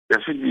I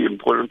think the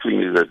important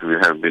thing is that we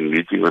have been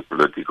meeting with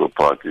political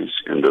parties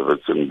in the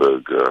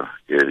Witzenberg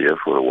area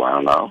for a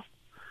while now,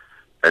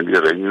 and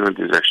the arrangement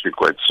is actually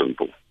quite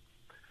simple.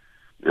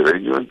 The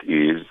arrangement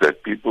is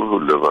that people who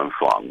live on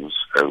farms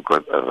have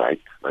got a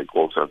right, like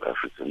all South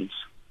Africans,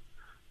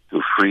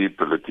 to free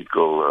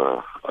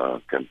political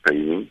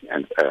campaigning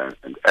and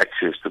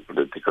access to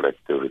political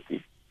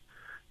activity,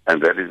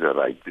 and that is a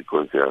right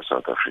because they are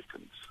South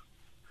Africans.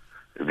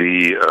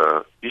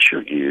 The issue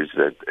is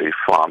that a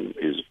farm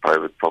is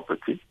private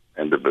property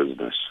and a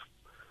business.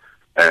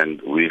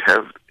 And we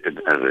have an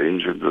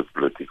arrangement with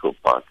political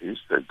parties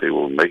that they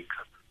will make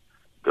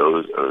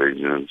those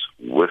arrangements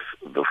with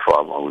the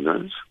farm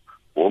owners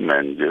or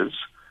managers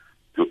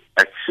to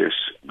access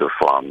the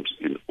farms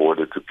in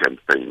order to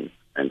campaign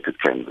and to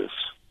canvass.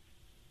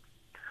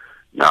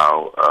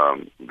 Now,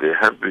 there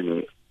have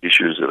been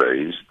issues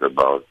raised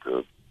about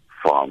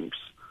farms,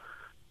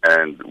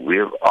 and we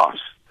have asked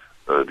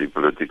the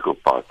political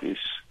parties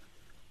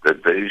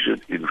that they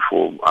should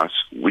inform us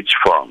which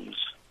farms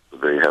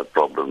they have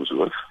problems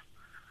with.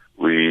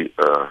 We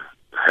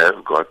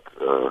have got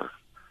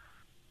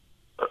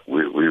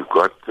we've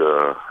got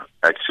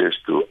access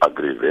to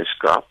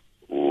AgriWeskaap,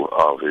 who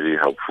are very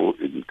helpful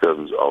in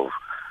terms of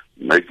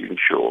making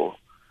sure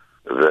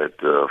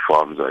that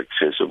farms are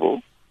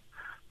accessible.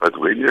 But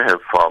when you have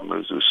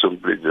farmers who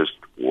simply just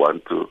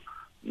want to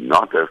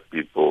not have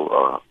people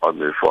on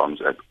their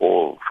farms at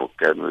all for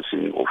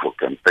canvassing or for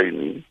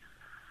campaigning,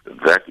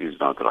 that is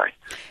not right.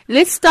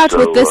 Let's start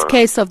with this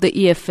case of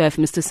the EFF,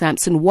 Mr.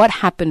 Sampson. What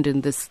happened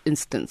in this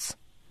instance?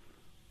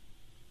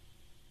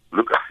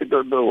 Look, I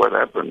don't know what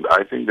happened.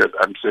 I think that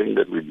I'm saying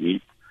that we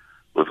meet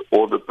with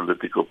all the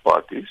political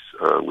parties.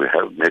 We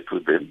have met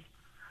with them.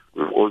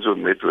 We've also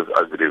met with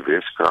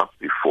AgriWeskaap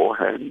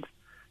beforehand,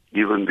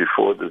 even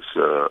before this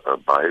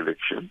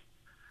by-election.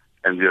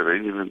 And the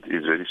arrangement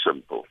is very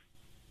simple.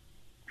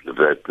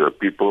 That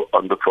people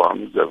on the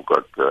farms have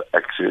got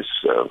access,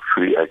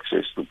 free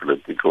access to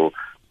political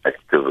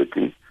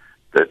activity.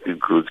 That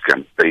includes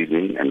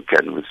campaigning and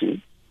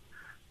canvassing.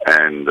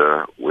 And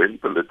when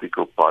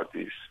political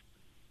parties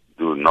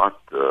do not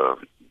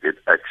get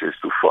access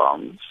to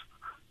farms,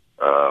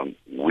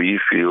 we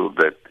feel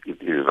that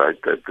it is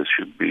right that this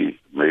should be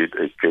made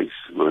a case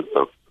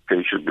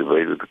should be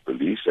made with the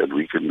police, and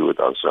we can do it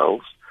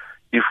ourselves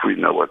if we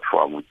know what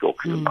farm we're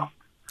talking about.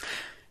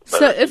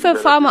 So if a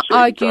farmer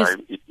argues...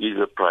 it is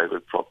a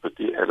private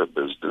property and a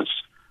business,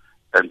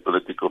 and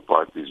political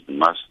parties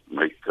must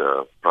make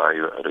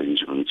prior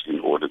arrangements in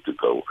order to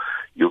go.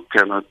 You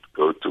cannot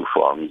go to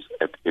farms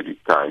at any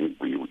time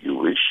you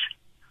wish.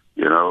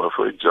 You know,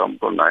 for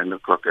example, 9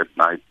 o'clock at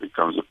night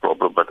becomes a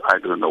problem, but I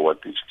don't know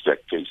what the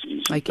exact case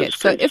is. Okay,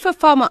 so if a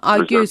farmer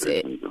argues,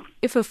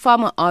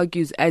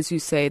 as you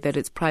say, that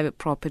it's private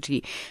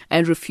property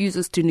and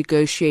refuses to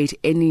negotiate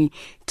any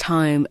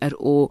time at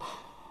all,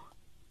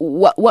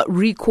 what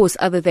recourse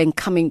other than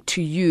coming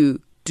to you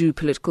do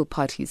political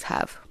parties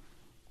have?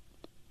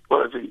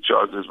 Well, I think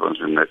charges must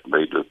be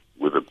made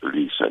with the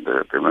police, and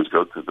they must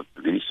go to the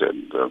police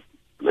and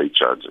lay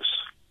charges.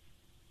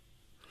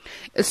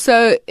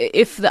 So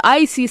if the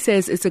IEC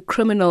says it's a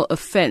criminal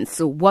offence,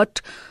 so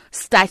what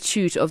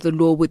statute of the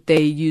law would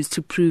they use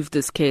to prove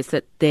this case,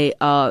 that they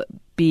are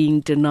being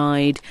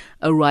denied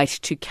a right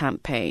to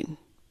campaign?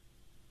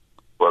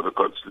 Well, the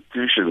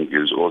Constitution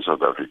gives all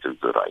South Africans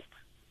the right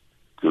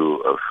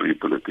to free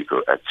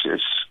political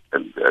access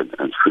and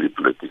free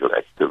political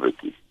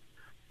activity.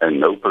 And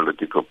no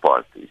political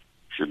party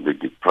should be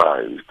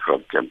deprived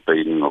from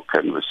campaigning or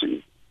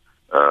canvassing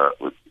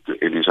to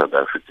any South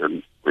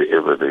African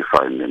wherever they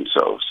find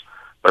themselves.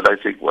 But I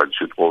think one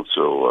should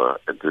also,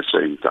 at the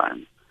same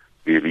time,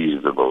 be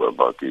reasonable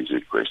about these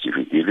requests. If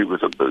you're dealing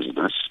with a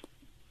business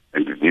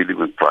and you're dealing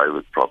with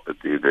private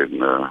property,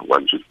 then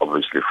one should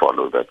obviously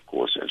follow that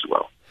course as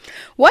well.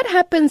 What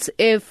happens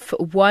if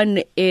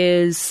one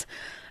is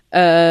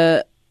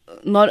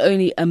not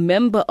only a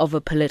member of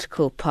a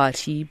political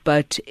party,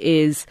 but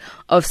is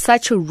of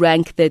such a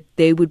rank that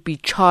they would be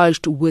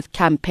charged with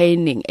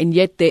campaigning, and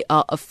yet they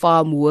are a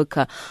farm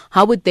worker?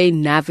 How would they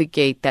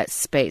navigate that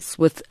space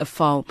with a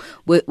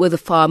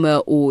farmer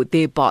or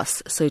their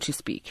boss, so to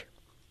speak?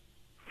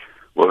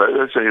 Well,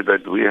 as I say,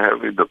 that we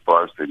have in the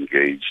past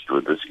engaged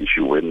with this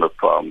issue when the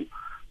farm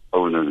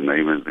owner's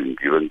name has been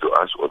given to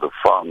us or the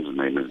farm's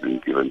name has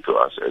been given to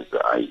us as the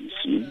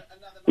IEC.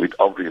 We'd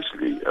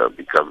obviously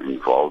become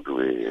involved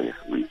where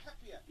we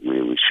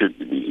should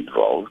be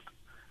involved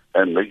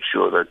and make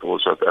sure that all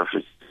South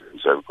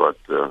Africans have got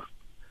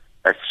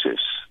access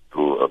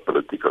to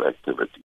political activity.